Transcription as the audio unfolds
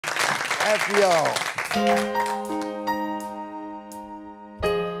After y'all.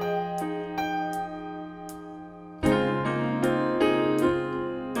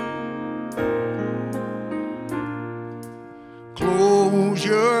 Close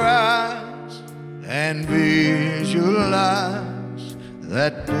your eyes and visualize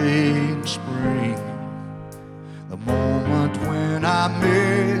that day in spring, the moment when I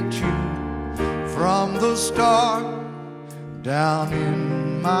met you. From the start, down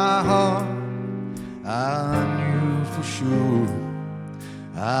in my heart, I knew for sure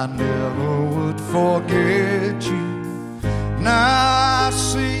I never would forget you. Now I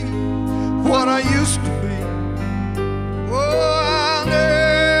see what I used to be. Oh, I'll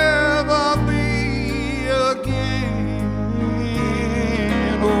never be again.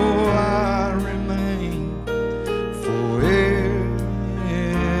 Oh, I remain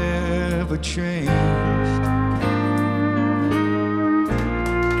forever changed.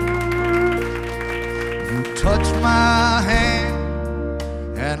 You touched my hand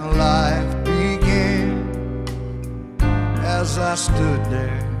and life began as I stood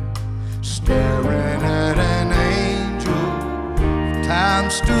there staring at an angel. Time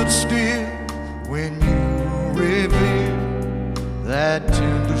stood still when you revealed that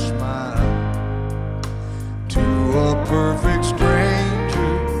tender smile to a perfect stranger.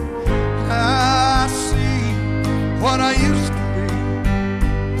 I see what I used to be.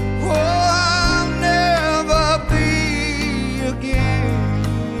 Oh, I'll never be again.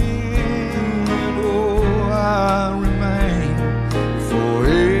 Oh, I remain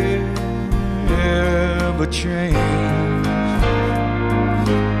forever changed.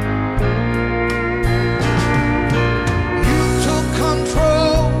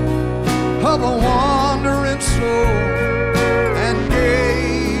 Of a wandering soul and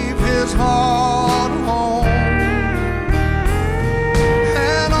gave his heart home,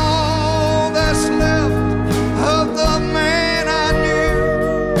 and all that's left of the man I knew,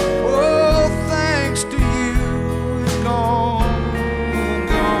 oh, thanks to you, is gone,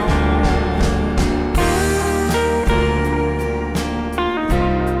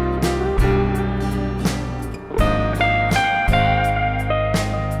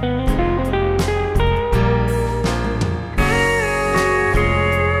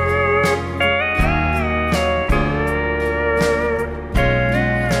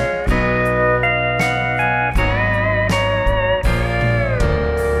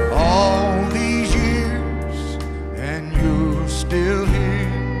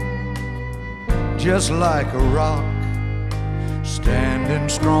 just like a rock, standing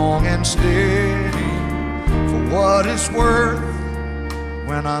strong and steady. For what it's worth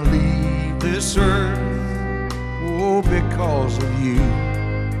when I leave this earth, oh, because of you,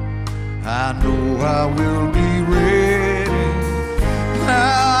 I know I will be ready.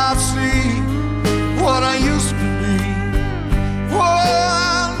 Now I see what I used to be. Oh,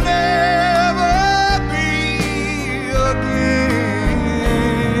 I'll never be again.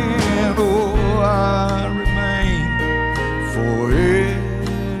 Oh, I remain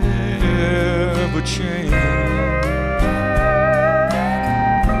forever changed.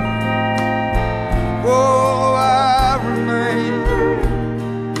 Oh, I remain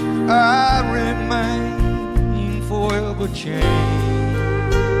forever changed.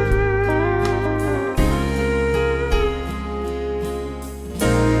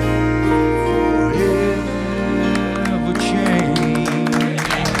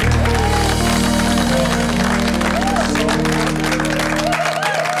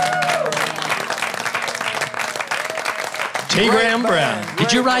 T.Graham Brown.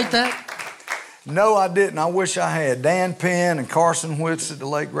 Did you write that? No, I didn't. I wish I had. Dan Penn and Carson Whitsitt, the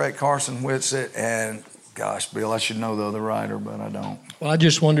late great Carson Whitsitt, and gosh, Bill, I should know the other writer, but I don't. Well, I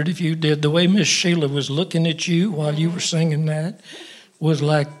just wondered if you did. The way Miss Sheila was looking at you while you were singing that was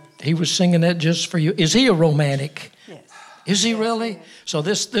like he was singing that just for you. Is he a romantic? Yes. Is he really? So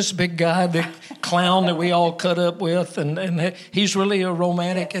this big guy, the clown that we all cut up with, and he's really a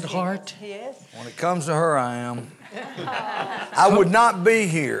romantic at heart? He is. When it comes to her, I am. I would not be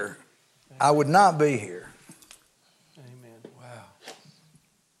here. I would not be here. Amen. Wow.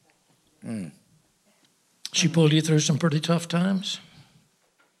 Mm. She pulled you through some pretty tough times?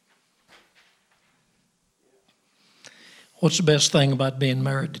 What's the best thing about being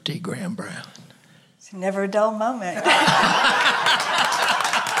married to T.Graham Brown? It's never a dull moment.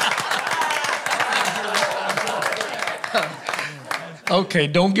 Okay,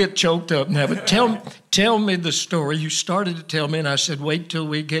 don't get choked up now, but tell me the story. You started to tell me, and I said, wait till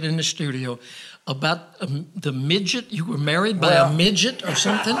we get in the studio, about the midget. You were married by a midget or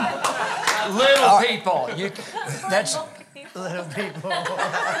something? Little people. That's little people.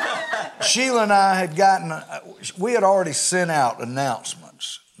 Sheila and I had we had already sent out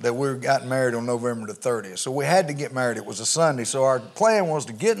announcements that we were getting married on November the 30th. So we had to get married. It was a Sunday. So our plan was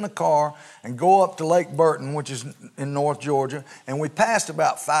to get in the car and go up to Lake Burton, which is in North Georgia. And we passed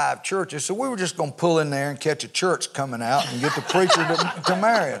about 5 churches. So we were just going to pull in there and catch a church coming out and get the preacher to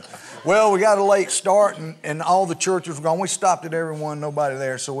marry us. Well, we got a late start and all the churches were gone. We stopped at every one, nobody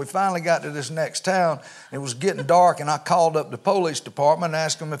there. So we finally got to this next town. It was getting dark and I called up the police department and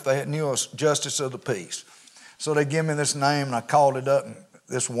asked them if they knew a justice of the peace. So they gave me this name and I called it up and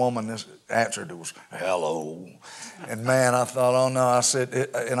this woman, this answered, it was, hello. And man, I thought, oh no, I said,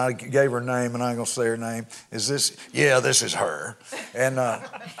 and I gave her name, and I ain't gonna say her name. Is this, yeah, this is her. And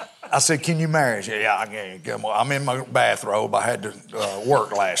I said, can you marry us? Yeah, I can't come on. I'm in my bathrobe. I had to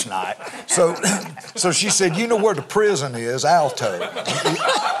work last night. So she said, you know where the prison is, Alto.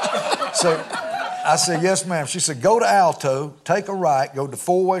 So I said, yes, ma'am. She said, go to Alto, take a right, go to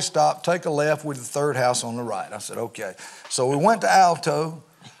 4-way stop, take a left with the 3rd house on the right. I said, okay. So we went to Alto,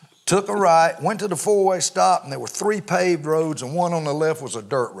 took a right, went to the 4-way stop, and there were 3 paved roads, and one on the left was a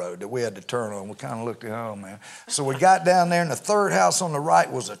dirt road that we had to turn on. We kind of looked at, oh, man. So we got down there, and the 3rd house on the right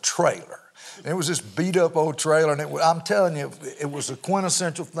was a trailer. And it was this beat-up old trailer, and I'm telling you, it was a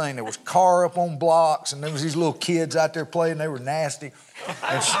quintessential thing. There was car up on blocks, and there was these little kids out there playing. They were nasty.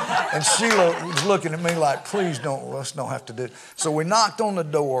 And Sheila was looking at me like, please let's don't have to do it. So we knocked on the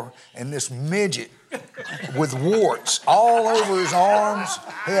door, and this midget with warts all over his arms.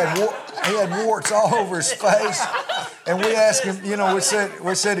 He had warts all over his face. And we asked him, you know, we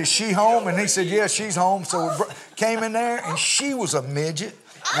said, is she home? And he said, yeah, she's home. So we came in there, and she was a midget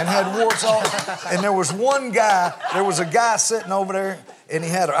and had warts all. And there was a guy sitting over there, and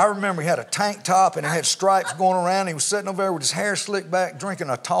I remember he had a tank top, and he had stripes going around. He was sitting over there with his hair slicked back, drinking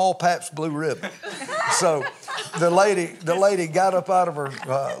a tall Pabst Blue Ribbon. So the lady got up out of her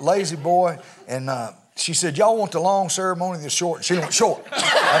lazy boy, and she said, y'all want the long ceremony or the short? She went short.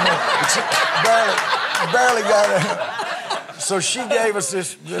 I mean, barely got it. So she gave us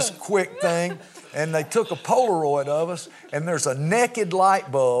this quick thing, and they took a Polaroid of us, and there's a naked light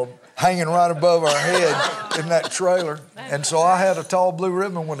bulb hanging right above our head in that trailer. And so I had a tall blue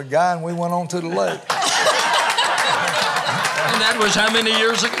ribbon with a guy, and we went on to the lake. And that was how many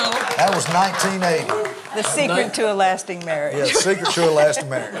years ago? That was 1980. The secret to a lasting marriage. Yeah, secret to a lasting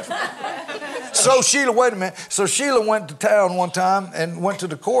marriage. So Sheila, wait a minute. So Sheila went to town one time and went to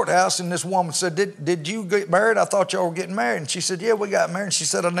the courthouse, and this woman said, did you get married? I thought y'all were getting married. And she said, yeah, we got married. And she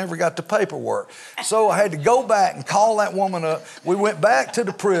said, I never got the paperwork. So I had to go back and call that woman up. We went back to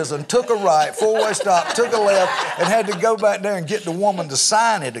the prison, took a right, 4-way stop, took a left, and had to go back there and get the woman to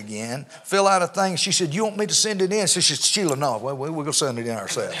sign it again, fill out a thing. She said, you want me to send it in? So she said, Sheila, no, we're going to send it in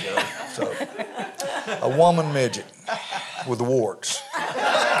ourselves. You know? So a woman midget with warts.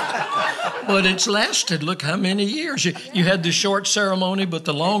 But it's lasted, look how many years. You had the short ceremony, but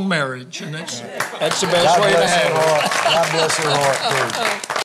the long marriage, and that's the best way to have it. God bless her heart, too.